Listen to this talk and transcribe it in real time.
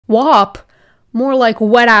WAP, more like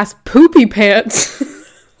wet-ass poopy pants.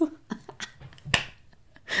 That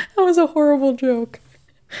was a horrible joke.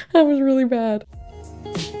 That was really bad.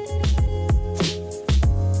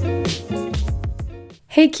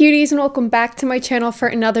 Hey cuties, and welcome back to my channel for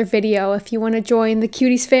another video. If you want to join the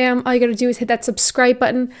cuties fam, all you gotta do is hit that subscribe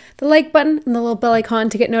button, the like button, and the little bell icon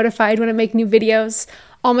to get notified when I make new videos.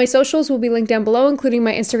 All my socials will be linked down below, including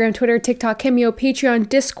my Instagram, Twitter, TikTok, Cameo, Patreon,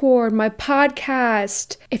 Discord, my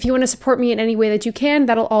podcast. If you want to support me in any way that you can,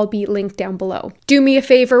 that'll all be linked down below. Do me a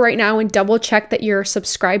favor right now and double check that you're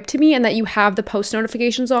subscribed to me and that you have the post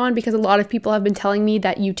notifications on, because a lot of people have been telling me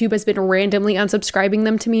that YouTube has been randomly unsubscribing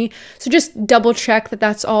them to me. So just double check that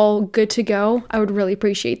that's all good to go. I would really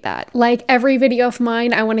appreciate that. Like every video of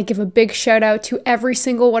mine, I want to give a big shout out to every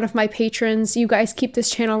single one of my patrons. You guys keep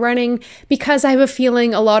this channel running, because I have a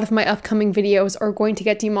feeling a lot of my upcoming videos are going to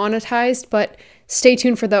get demonetized, but stay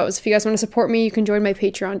tuned for those. If you guys want to support me, you can join my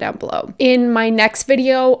Patreon down below. In my next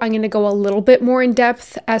video, I'm going to go a little bit more in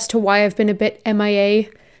depth as to why I've been a bit MIA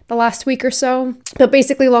the last week or so. But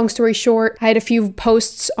basically, long story short, I had a few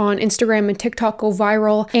posts on Instagram and TikTok go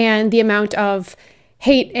viral, and the amount of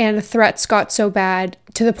hate and threats got so bad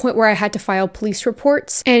to the point where I had to file police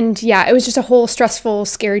reports. And yeah, it was just a whole stressful,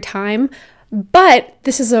 scary time. But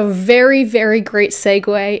this is a very, very great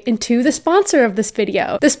segue into the sponsor of this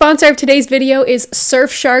video. The sponsor of today's video is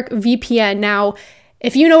Surfshark VPN. Now,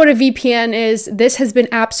 if you know what a VPN is, this has been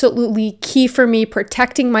absolutely key for me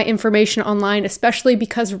protecting my information online, especially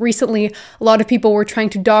because recently a lot of people were trying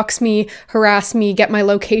to dox me, harass me, get my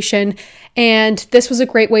location, and this was a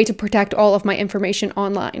great way to protect all of my information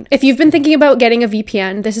online. If you've been thinking about getting a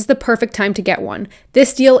VPN, this is the perfect time to get one.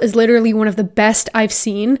 This deal is literally one of the best I've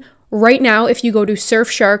seen. Right now, if you go to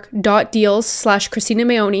surfshark.deals/Kristina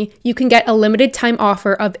Maione, you can get a limited time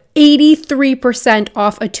offer of 83%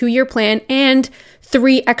 off a 2-year plan and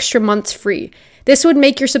 3 extra months free. This would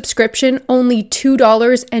make your subscription only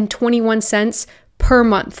 $2.21 per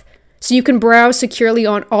month, so you can browse securely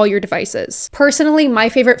on all your devices. Personally, my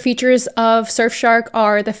favorite features of Surfshark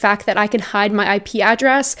are the fact that I can hide my IP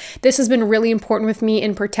address. This has been really important with me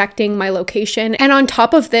in protecting my location. And on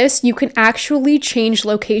top of this, you can actually change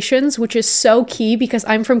locations, which is so key because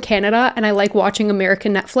I'm from Canada and I like watching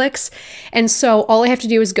American Netflix. And so all I have to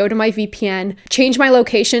do is go to my VPN, change my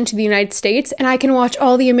location to the United States, and I can watch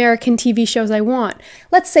all the American TV shows I want.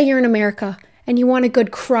 Let's say you're in America and you want a good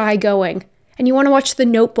cry going, and you want to watch The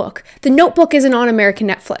Notebook. The Notebook isn't on American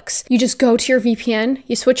Netflix. You just go to your VPN,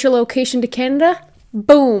 you switch your location to Canada,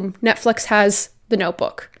 boom, Netflix has The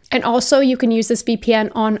Notebook. And also you can use this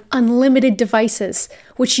VPN on unlimited devices,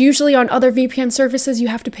 which usually on other VPN services you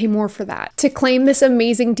have to pay more for that. To claim this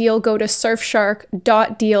amazing deal, go to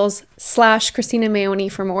surfshark.deals/Kristina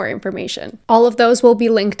Maione for more information. All of those will be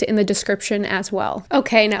linked in the description as well.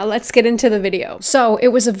 Okay, now let's get into the video. So it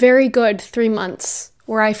was a very good 3 months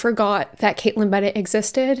where I forgot that Kaitlin Bennett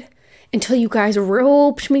existed until you guys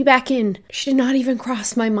roped me back in. She did not even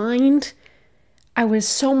cross my mind. I was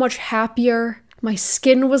so much happier. My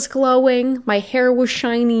skin was glowing. My hair was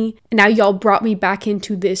shiny. And now y'all brought me back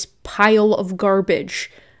into this pile of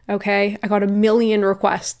garbage. Okay? I got a million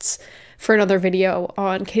requests for another video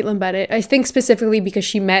on Kaitlin Bennett. I think specifically because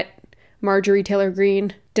she met Marjorie Taylor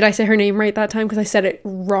Greene. Did I say her name right that time? Because I said it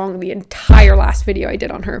wrong the entire last video I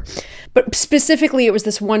did on her. But specifically, it was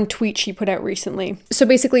this one tweet she put out recently. So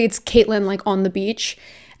basically, it's Kaitlin like on the beach,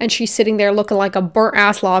 and she's sitting there looking like a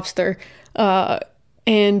burnt-ass lobster.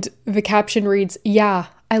 And the caption reads, "Yeah,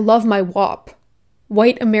 I love my WAP.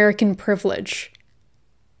 White American privilege."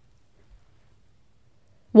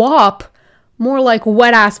 WAP? More like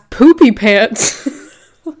wet-ass poopy pants.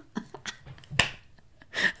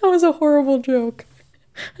 That was a horrible joke.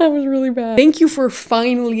 That was really bad. Thank you for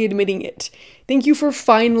finally admitting it. Thank you for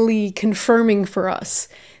finally confirming for us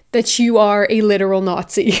that you are a literal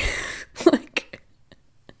Nazi. Like,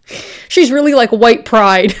 she's really like white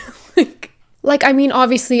pride. like, I mean,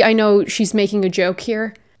 obviously I know she's making a joke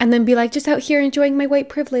here. And then be like, just out here enjoying my white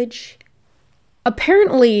privilege.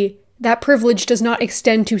 Apparently, that privilege does not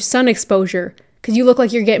extend to sun exposure, because you look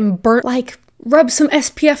like you're getting burnt. Like, rub some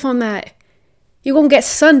SPF on that. You're gonna get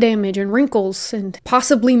sun damage and wrinkles and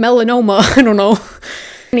possibly melanoma. I don't know.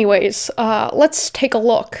 Anyways, let's take a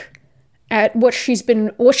look at what she's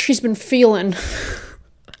been feeling.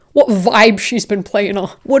 what vibe she's been playing on.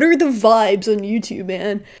 What are the vibes on YouTube,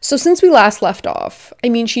 man? So since we last left off, I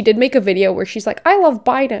mean, she did make a video where she's like, I love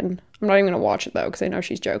Biden. I'm not even gonna watch it though, because I know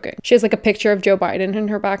she's joking. She has like a picture of Joe Biden in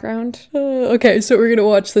her background. Okay, so we're gonna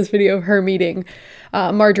watch this video of her meeting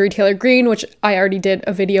Marjorie Taylor Greene, which I already did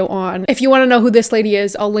a video on. If you want to know who this lady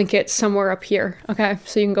is, I'll link it somewhere up here. Okay,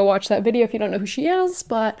 so you can go watch that video if you don't know who she is,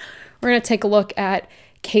 but we're gonna take a look at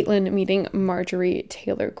Kaitlin meeting Marjorie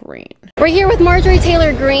Taylor Greene. We're here with Marjorie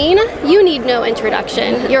Taylor Greene. You need no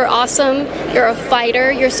introduction. You're awesome. You're a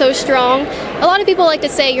fighter. You're so strong. A lot of people like to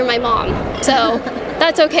say you're my mom, so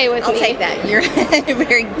that's okay with me. I'll take that. You're a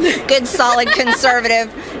very good, solid,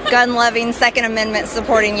 conservative, gun-loving, Second Amendment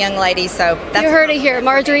supporting young lady, so that's— You heard it here.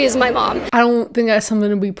 Marjorie is my mom. I don't think that's something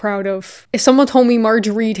to be proud of. If someone told me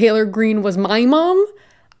Marjorie Taylor Greene was my mom,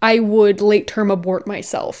 I would late-term abort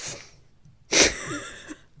myself.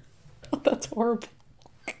 That's horrible.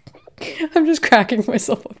 I'm just cracking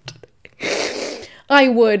myself up today. I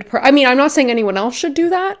mean, I'm not saying anyone else should do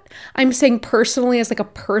that. I'm saying personally, as like a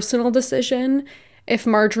personal decision, if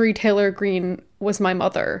Marjorie Taylor Greene was my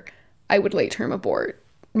mother, I would late-term abort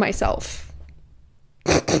myself.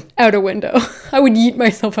 Out a window. I would yeet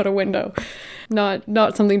myself out a window.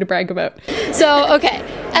 Not something to brag about. So, okay.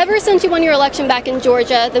 Ever since you won your election back in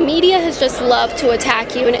Georgia, the media has just loved to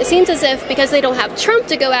attack you, and it seems as if, because they don't have Trump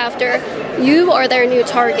to go after, you are their new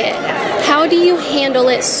target. How do you handle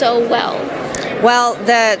it so well? Well,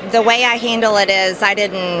 the way I handle it is I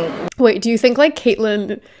didn't— Wait, do you think like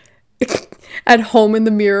Kaitlin at home in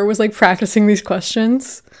the mirror was like practicing these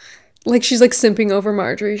questions? Like she's like simping over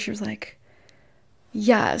Marjorie. She was like,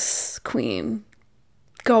 yes, queen,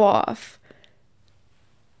 go off.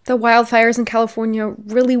 The wildfires in California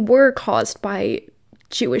really were caused by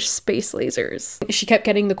Jewish space lasers. She kept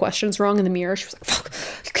getting the questions wrong in the mirror. She was like, fuck,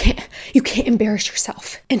 you can't embarrass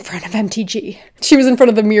yourself in front of MTG. She was in front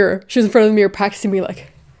of the mirror. She was in front of the mirror practicing me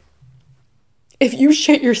like, if you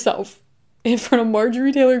shit yourself in front of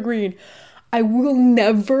Marjorie Taylor Greene, I will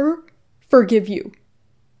never forgive you.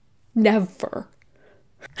 Never.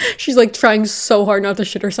 She's like trying so hard not to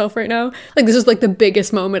shit herself right now. Like this is like the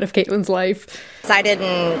biggest moment of Kaitlin's life. I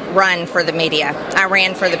didn't run for the media. I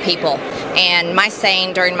ran for the people. And my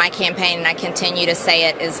saying during my campaign, and I continue to say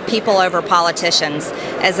it, is people over politicians.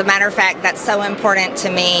 As a matter of fact, that's so important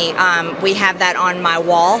to me. We have that on my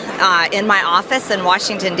wall in my office in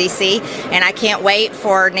Washington, D.C. And I can't wait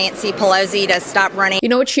for Nancy Pelosi to stop running. You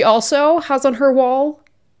know what she also has on her wall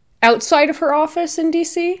outside of her office in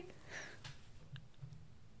D.C.?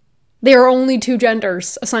 There are only two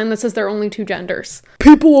genders. A sign that says there are only two genders.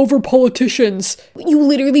 People over politicians. You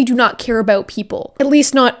literally do not care about people. At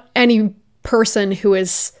least not any person who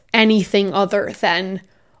is anything other than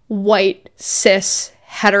white, cis,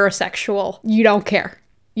 heterosexual. You don't care.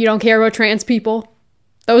 You don't care about trans people.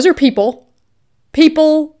 Those are people.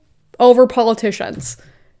 People over politicians.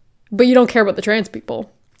 But you don't care about the trans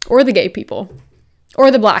people. Or the gay people. Or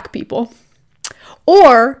the black people.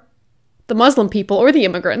 Or the Muslim people or the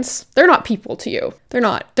immigrants. They're not people to you. They're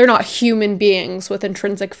not human beings with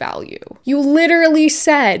intrinsic value. You literally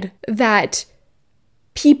said that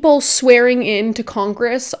people swearing into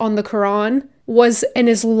Congress on the Quran was an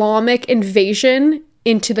Islamic invasion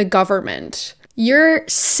into the government. You're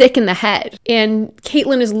sick in the head. And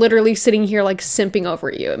Kaitlin is literally sitting here like simping over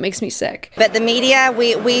you. It makes me sick. But the media,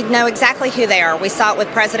 we know exactly who they are. We saw it with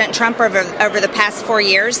President Trump over the past 4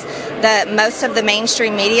 years. Most of the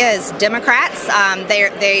mainstream media is Democrats.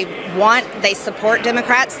 They support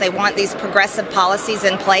Democrats. They want these progressive policies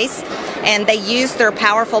in place. And they use their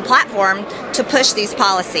powerful platform to push these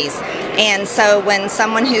policies. And so when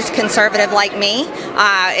someone who's conservative like me,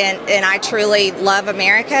 and I truly love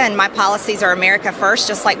America, and my policies are America first,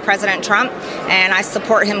 just like President Trump, and I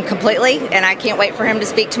support him completely, and I can't wait for him to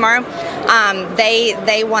speak tomorrow,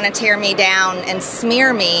 they want to tear me down and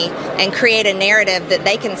smear me and create a narrative that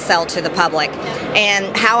they can sell to the public.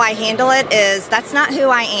 And how I handle it is that's not who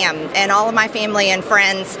I am, and all of my family and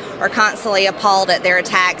friends are constantly appalled at their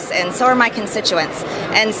attacks, and so are my constituents.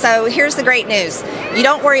 And so here's the great news. You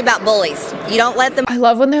don't worry about bullies. You don't let them— I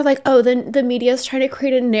love when they're like, oh, the media's trying to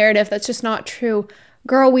create a narrative that's just not true.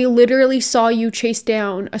 Girl, we literally saw you chase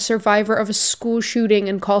down a survivor of a school shooting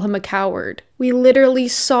and call him a coward. We literally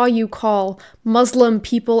saw you call Muslim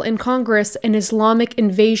people in Congress an Islamic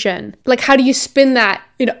invasion. Like, how do you spin that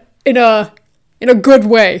in a good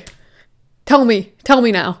way? Tell me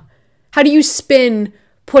now. How do you spin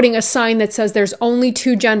putting a sign that says there's only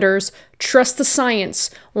two genders, trust the science,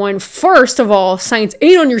 when first of all, science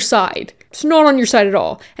ain't on your side? It's not on your side at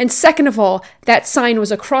all. And second of all, that sign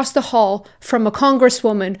was across the hall from a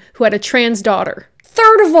congresswoman who had a trans daughter.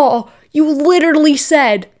 Third of all, you literally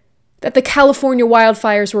said that the California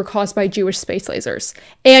wildfires were caused by Jewish space lasers,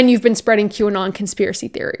 and you've been spreading QAnon conspiracy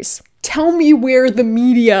theories. Tell me where the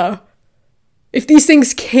media, if these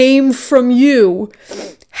things came from you,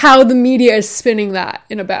 how the media is spinning that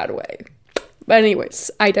in a bad way. But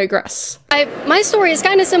anyways, I digress. My story is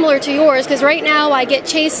kind of similar to yours, because right now I get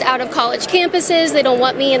chased out of college campuses. They don't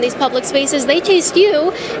want me in these public spaces. They chased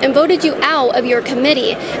you and voted you out of your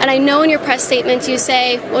committee. And I know in your press statements you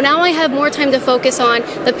say, well, now I have more time to focus on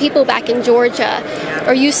the people back in Georgia.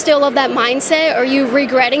 Are you still of that mindset? Are you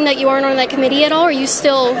regretting that you aren't on that committee at all? Are you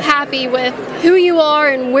still happy with who you are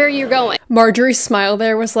and where you're going? Marjorie's smile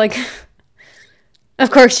there was like, of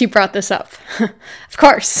course you brought this up. Of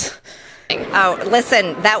course. Oh,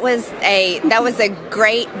 listen, that was a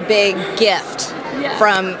great big gift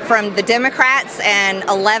from the Democrats and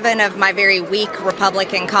 11 of my very weak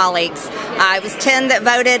Republican colleagues. It was 10 that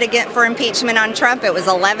voted for impeachment on Trump. It was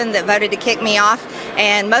 11 that voted to kick me off.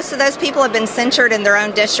 And most of those people have been censured in their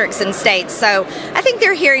own districts and states. So I think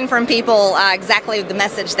they're hearing from people exactly the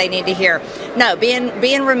message they need to hear. No,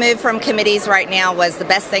 being removed from committees right now was the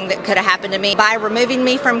best thing that could have happened to me. By removing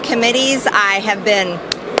me from committees, I have been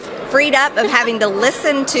freed up of having to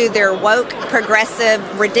listen to their woke,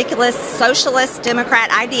 progressive, ridiculous, socialist Democrat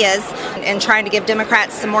ideas and trying to give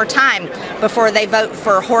Democrats some more time before they vote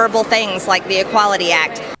for horrible things like the Equality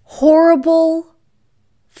Act. Horrible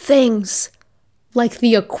things like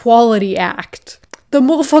the Equality Act. The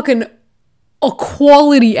motherfucking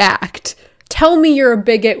Equality Act. Tell me you're a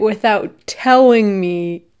bigot without telling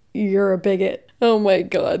me you're a bigot. Oh my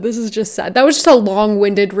god, this is just sad. That was just a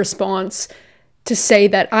long-winded response to say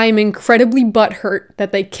that I'm incredibly butthurt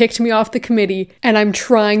that they kicked me off the committee, and I'm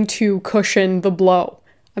trying to cushion the blow.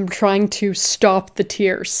 I'm trying to stop the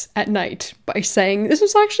tears at night by saying this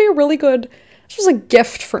was actually this was a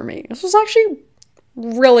gift for me. This was actually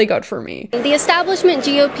really good for me. The establishment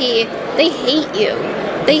GOP, they hate you.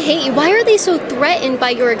 They hate you. Why are they so threatened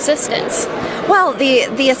by your existence? Well,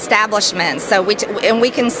 the establishment, so we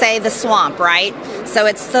can say the swamp, right? So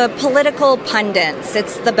it's the political pundits,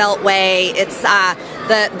 it's the Beltway, it's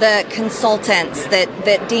the consultants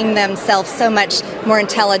that deem themselves so much more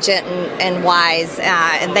intelligent and wise,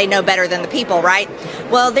 and they know better than the people, right?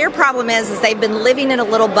 Well, their problem is they've been living in a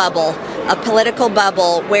little bubble, a political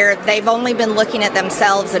bubble, where they've only been looking at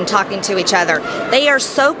themselves and talking to each other. They are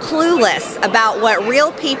so clueless about what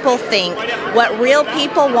real people think, what real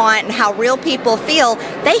people want, and how real people feel.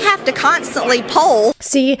 They have to constantly poll.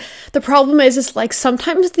 See, the problem is like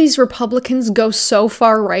sometimes these Republicans go so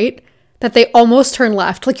far right that they almost turn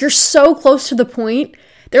left. Like, you're so close to the point.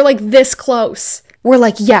 They're like this close. We're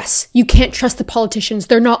like, yes, you can't trust the politicians.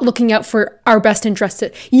 They're not looking out for our best interests.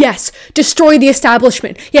 Yes, destroy the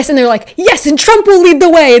establishment. Yes, and they're like, yes, and Trump will lead the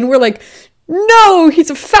way. And we're like, no,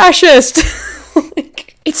 he's a fascist.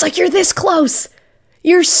 It's like you're this close.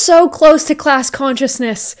 You're so close to class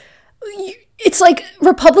consciousness. It's like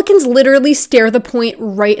Republicans literally stare the point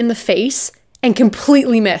right in the face and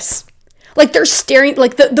completely miss. Like, they're staring,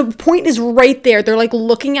 like the point is right there. They're like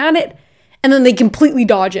looking at it and then they completely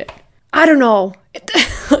dodge it. I don't know.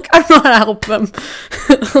 I don't know how to help them.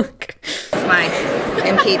 It's fine.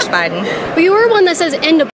 Impeach Biden. But you were one that says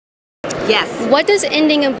end of. Yes. What does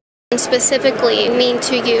ending of specifically mean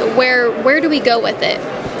to you? Where do we go with it?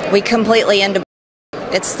 We completely end.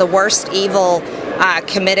 It's the worst evil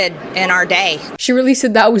committed in our day. She really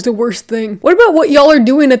said that was the worst thing. What about what y'all are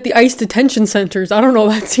doing at the ICE detention centers? I don't know,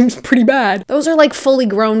 that seems pretty bad. Those are like fully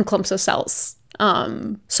grown clumps of cells.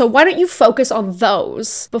 So why don't you focus on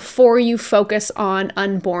those before you focus on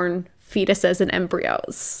unborn fetuses and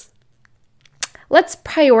embryos? Let's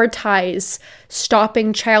prioritize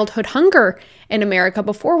stopping childhood hunger in America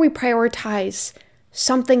before we prioritize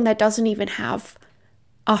something that doesn't even have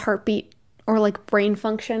a heartbeat or like brain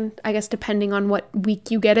function, I guess, depending on what week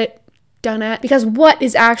you get it done at. Because what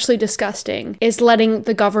is actually disgusting is letting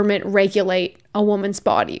the government regulate a woman's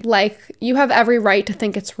body. Like, you have every right to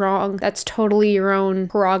think it's wrong. That's totally your own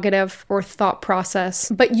prerogative or thought process.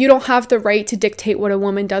 But you don't have the right to dictate what a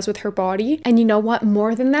woman does with her body. And you know what?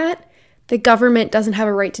 More than that, the government doesn't have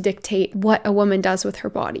a right to dictate what a woman does with her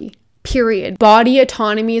body. Period. Body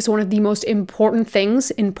autonomy is one of the most important things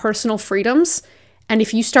in personal freedoms. And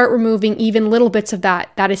if you start removing even little bits of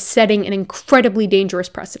that, that is setting an incredibly dangerous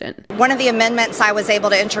precedent. One of the amendments I was able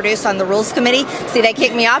to introduce on the Rules Committee, see, they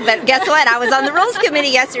kicked me off, but guess what? I was on the Rules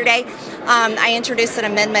Committee yesterday. I introduced an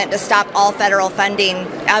amendment to stop all federal funding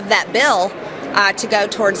of that bill to go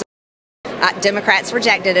towards. Democrats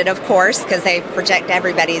rejected it, of course, because they reject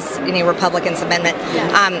any Republican's amendment.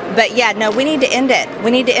 Yeah. But yeah, no, we need to end it.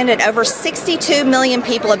 We need to end it. Over 62 million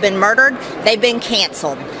people have been murdered. They've been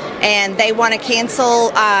canceled. and they want to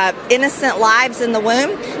cancel innocent lives in the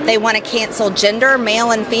womb. They want to cancel gender,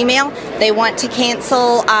 male and female. They want to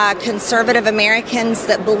cancel conservative Americans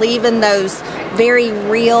that believe in those very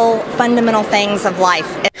real, fundamental things of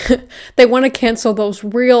life. They want to cancel those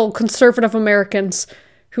real conservative Americans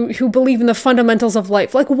who believe in the fundamentals of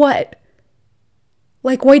life. Like what?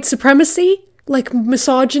 Like white supremacy? Like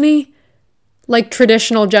misogyny? Like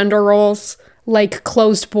traditional gender roles? Like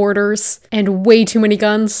closed borders? And way too many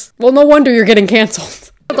guns? Well, no wonder you're getting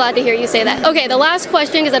canceled. I'm glad to hear you say that. Okay, the last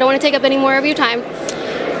question, because I don't want to take up any more of your time.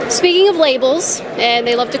 Speaking of labels, and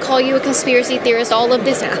they love to call you a conspiracy theorist, all of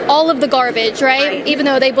the garbage, right? Even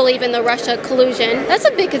though they believe in the Russia collusion. That's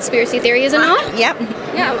a big conspiracy theory, is it not? Yep.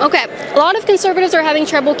 Yeah, okay. A lot of conservatives are having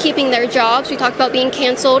trouble keeping their jobs. We talked about being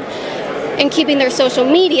canceled and keeping their social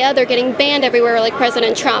media. They're getting banned everywhere like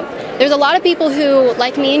President Trump. There's a lot of people who,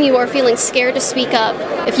 like me and you, are feeling scared to speak up.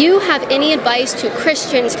 If you have any advice to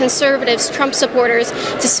Christians, conservatives, Trump supporters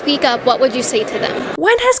to speak up, what would you say to them?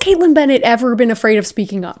 When has Kaitlin Bennett ever been afraid of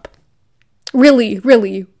speaking up? Really,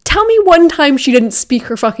 really. Tell me one time she didn't speak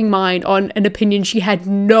her fucking mind on an opinion she had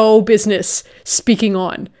no business speaking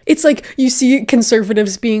on. It's like you see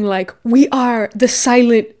conservatives being like, we are the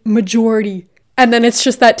silent majority. And then it's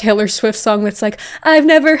just that Taylor Swift song that's like, I've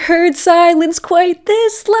never heard silence quite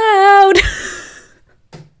this loud.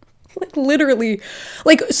 Like literally.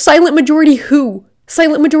 Like silent majority who?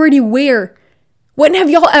 Silent majority where? When have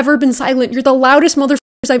y'all ever been silent? You're the loudest motherfuckers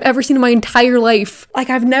I've ever seen in my entire life. Like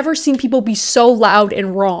I've never seen people be so loud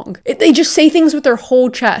and wrong. They just say things with their whole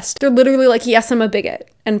chest. They're literally like, yes, I'm a bigot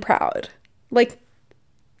and proud. Like,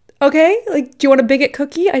 okay, like, do you want a bigot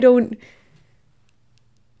cookie?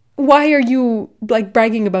 Why are you, like,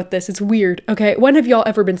 bragging about this? It's weird, okay? When have y'all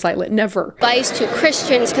ever been silent? Never. Advice to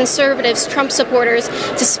Christians, conservatives, Trump supporters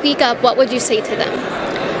to speak up, what would you say to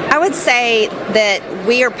them? I would say that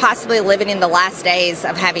we are possibly living in the last days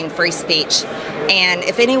of having free speech. And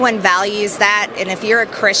if anyone values that, and if you're a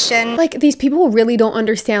Christian... Like, these people really don't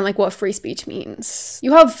understand, like, what free speech means.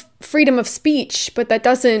 You have freedom of speech, but that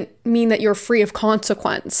doesn't mean that you're free of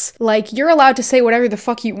consequence. Like, you're allowed to say whatever the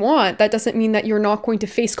fuck you want. That doesn't mean that you're not going to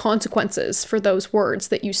face consequences for those words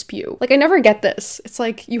that you spew. Like, I never get this. It's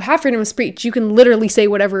like, you have freedom of speech. You can literally say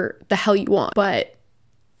whatever the hell you want, but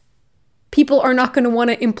people are not going to want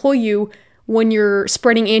to employ you when you're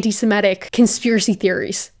spreading anti-Semitic conspiracy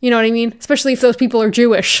theories. You know what I mean? Especially if those people are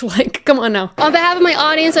Jewish. Like, come on now. On behalf of my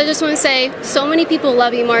audience, I just want to say so many people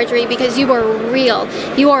love you, Marjorie, because you are real.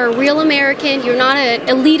 You are a real American. You're not an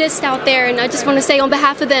elitist out there. And I just want to say on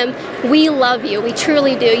behalf of them, we love you. We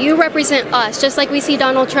truly do. You represent us. Just like we see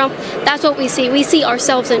Donald Trump, that's what we see. We see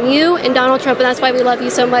ourselves in you and Donald Trump, and that's why we love you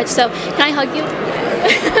so much. So can I hug you?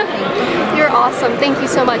 You're awesome. Thank you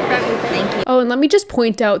so much for everything. Thank you. Oh, and let me just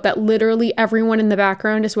point out that literally everyone in the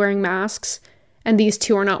background is wearing masks, and these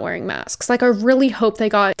two are not wearing masks. Like, I really hope they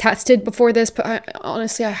got tested before this, but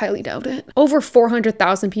honestly, I highly doubt it. Over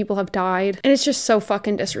 400,000 people have died, and it's just so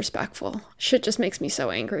fucking disrespectful. Shit just makes me so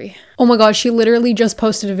angry. Oh my god, she literally just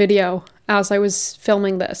posted a video as I was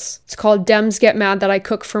filming this. It's called Dems Get Mad That I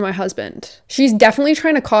Cook for My Husband. She's definitely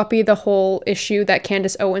trying to copy the whole issue that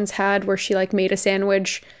Candace Owens had, where she, like, made a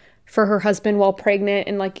sandwich for her husband while pregnant,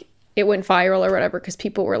 and, like, it went viral or whatever because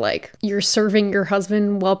people were like, you're serving your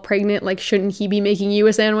husband while pregnant, like, shouldn't he be making you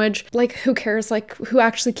a sandwich? Like, who cares? Like, who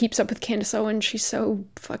actually keeps up with Candace Owens? She's so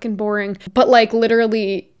fucking boring. But, like,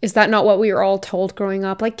 literally, is that not what we were all told growing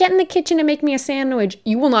up? Like, get in the kitchen and make me a sandwich.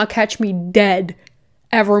 You will not catch me dead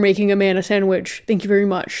ever making a man a sandwich. Thank you very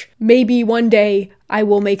much. Maybe one day I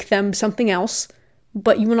will make them something else,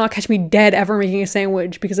 but you will not catch me dead ever making a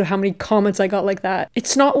sandwich because of how many comments I got like that.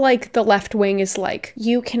 It's not like the left wing is like,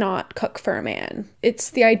 you cannot cook for a man. It's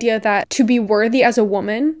the idea that to be worthy as a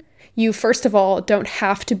woman, you first of all don't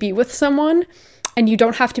have to be with someone, and you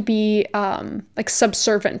don't have to be like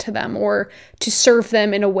subservient to them or to serve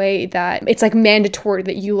them in a way that it's like mandatory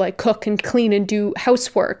that you like cook and clean and do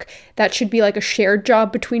housework. That should be like a shared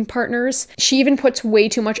job between partners. She even puts way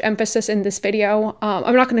too much emphasis in this video.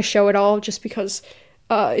 I'm not going to show it all just because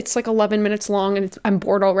it's like 11 minutes long and I'm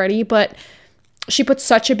bored already, but she puts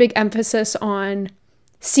such a big emphasis on,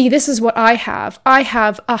 see, this is what I have. I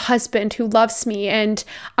have a husband who loves me and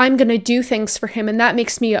I'm going to do things for him, and that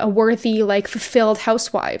makes me a worthy, like, fulfilled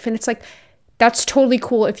housewife. And it's like, that's totally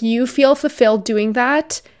cool. If you feel fulfilled doing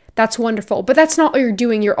that, that's wonderful. But that's not what you're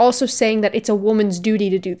doing. You're also saying that it's a woman's duty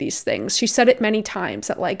to do these things. She said it many times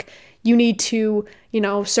that, like, you need to, you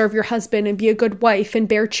know, serve your husband and be a good wife and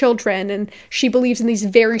bear children. And she believes in these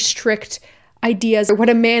very strict ideas or what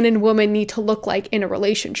a man and woman need to look like in a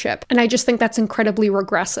relationship. And I just think that's incredibly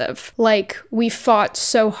regressive. Like, we fought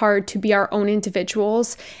so hard to be our own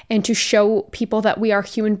individuals and to show people that we are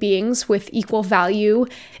human beings with equal value.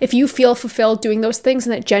 If you feel fulfilled doing those things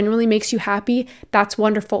and that genuinely makes you happy, that's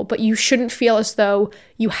wonderful. But you shouldn't feel as though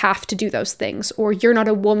you have to do those things, or you're not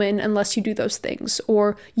a woman unless you do those things,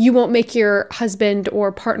 or you won't make your husband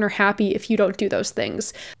or partner happy if you don't do those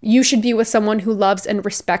things. You should be with someone who loves and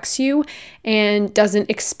respects you and doesn't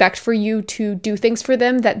expect for you to do things for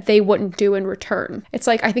them that they wouldn't do in return. It's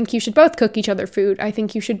like, I think you should both cook each other food. I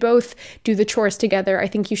think you should both do the chores together. I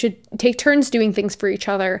think you should take turns doing things for each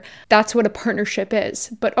other. That's what a partnership is.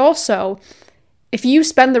 But also, if you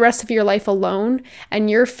spend the rest of your life alone and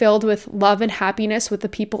you're filled with love and happiness with the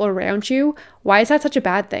people around you, why is that such a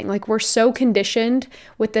bad thing? Like, we're so conditioned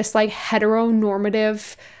with this like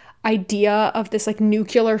heteronormative idea of this like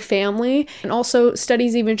nuclear family. And also,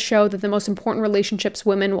 studies even show that the most important relationships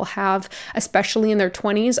women will have, especially in their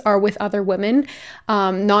 20s, are with other women.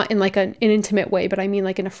 Not in like an intimate way, but I mean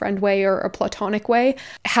like in a friend way or a platonic way.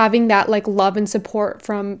 Having that like love and support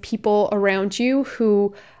from people around you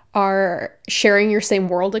who are sharing your same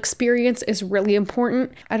world experience is really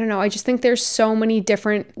important. I don't know, I just think there's so many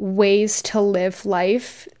different ways to live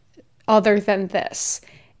life other than this.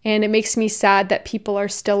 And it makes me sad that people are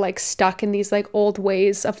still like stuck in these like old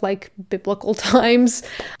ways of like biblical times.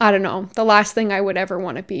 I don't know. The last thing I would ever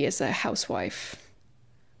want to be is a housewife.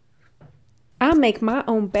 I make my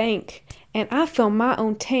own bank and I fill my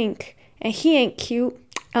own tank, and he ain't cute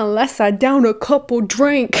unless I down a couple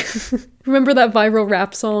drink. Remember that viral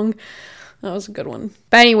rap song? That was a good one.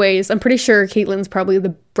 But anyways, I'm pretty sure Kaitlin's probably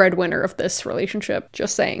the breadwinner of this relationship.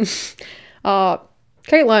 Just saying.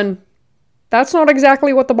 Kaitlin, that's not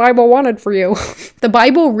exactly what the Bible wanted for you. The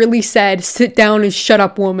Bible really said, sit down and shut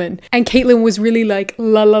up, woman. And Kaitlin was really like,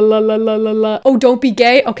 la la la la la la la. Oh, don't be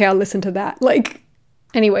gay? Okay, I'll listen to that. Like,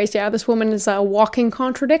 anyways, yeah, this woman is a walking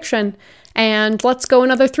contradiction. And let's go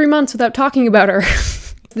another 3 months without talking about her.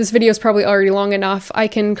 This video is probably already long enough. I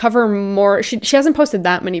can cover more. She hasn't posted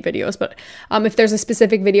that many videos, but if there's a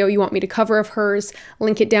specific video you want me to cover of hers,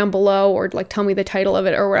 link it down below, or like tell me the title of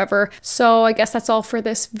it or whatever. So I guess that's all for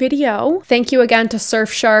this video. Thank you again to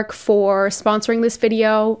Surfshark for sponsoring this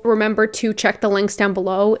video. Remember to check the links down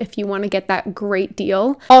below if you want to get that great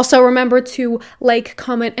deal. Also, remember to like,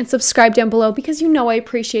 comment, and subscribe down below because you know I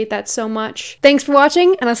appreciate that so much. Thanks for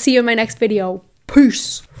watching, and I'll see you in my next video.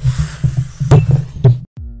 Peace!